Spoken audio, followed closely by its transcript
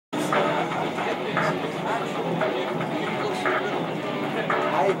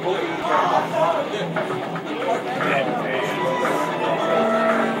I believe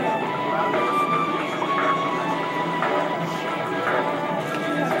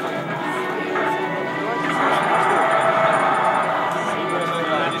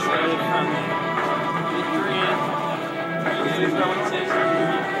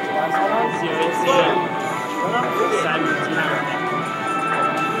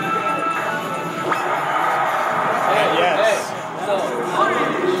Yes.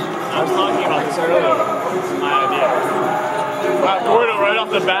 I was talking about this earlier. It's my idea. Wow, Gordo right off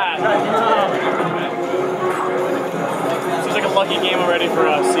the bat. Seems like a lucky game already for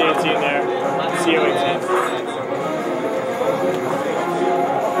CO18 there. CO18.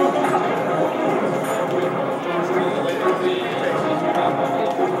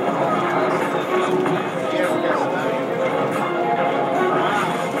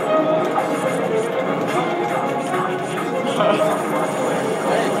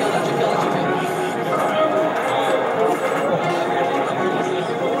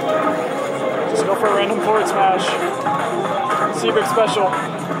 Just go for a random forward smash. Seibrik special. oh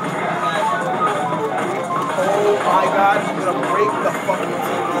my god, I'm gonna break the fucking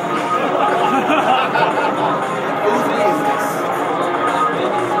TV. Whose knee is this?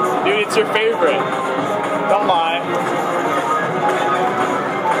 Dude, it's your favorite. Don't lie.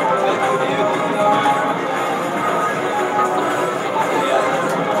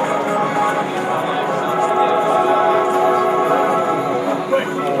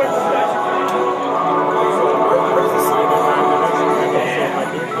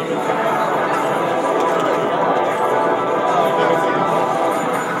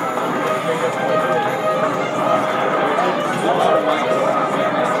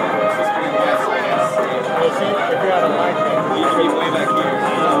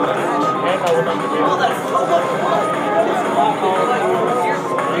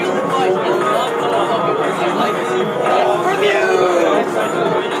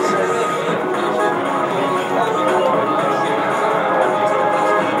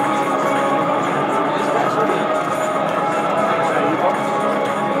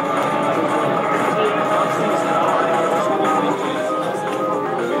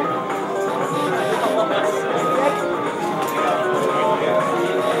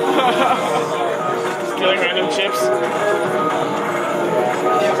 Stealing random chips.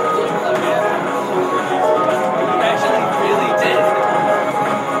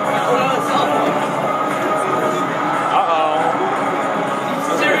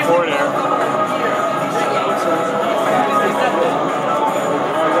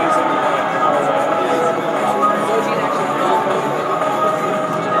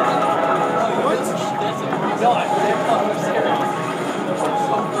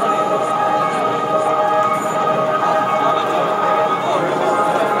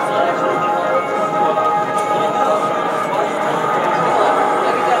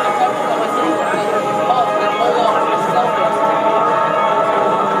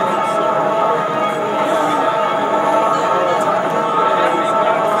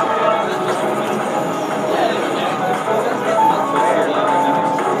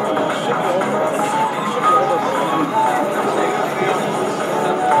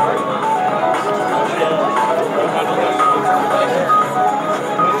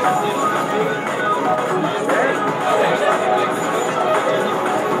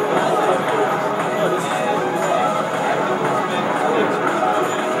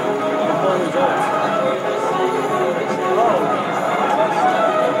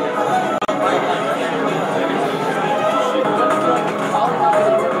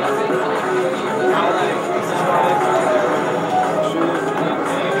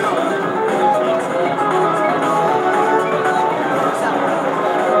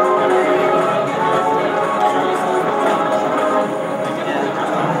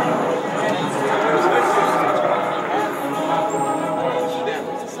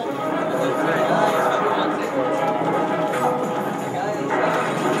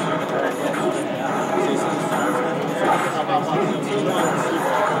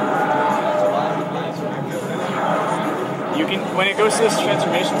 You can, when it goes to this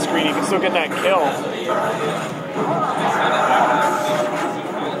transformation screen, you can still get that kill.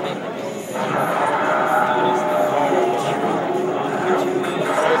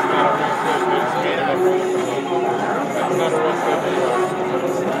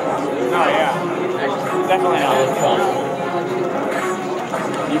 Oh yeah, definitely not.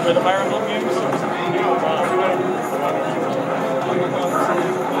 You play the Fire Emblem games?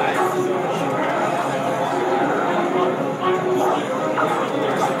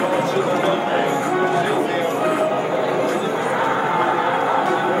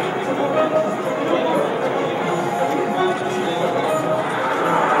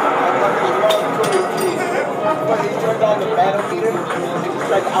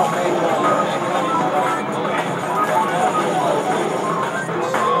 tried to outmaneuver him.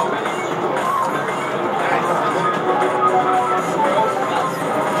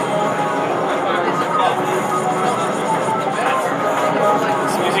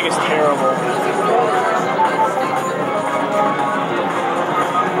 This music is terrible.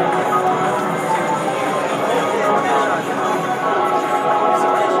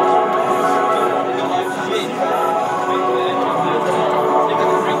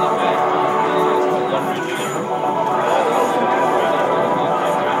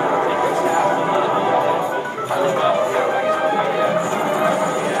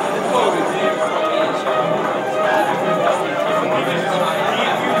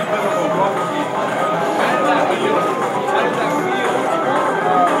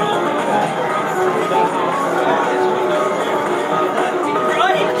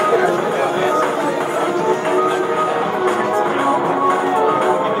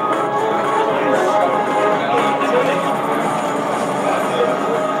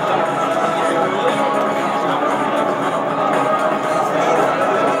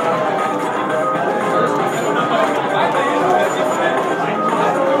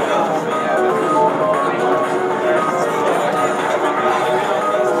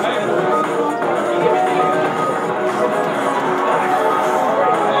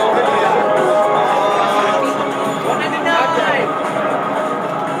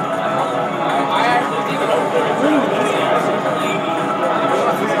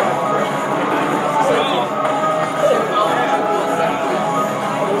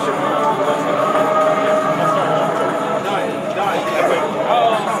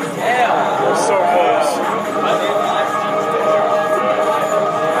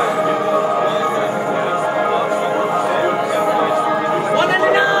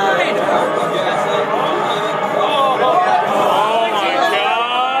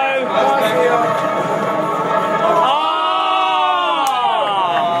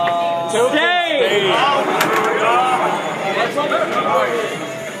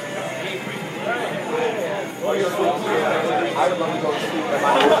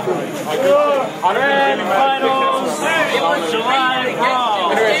 Grand finals, July Brawl.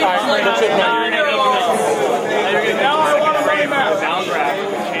 Now I want to run back.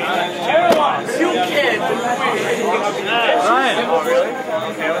 You can't. Ryan. Oh, really?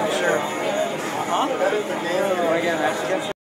 Okay, I wasn't sure.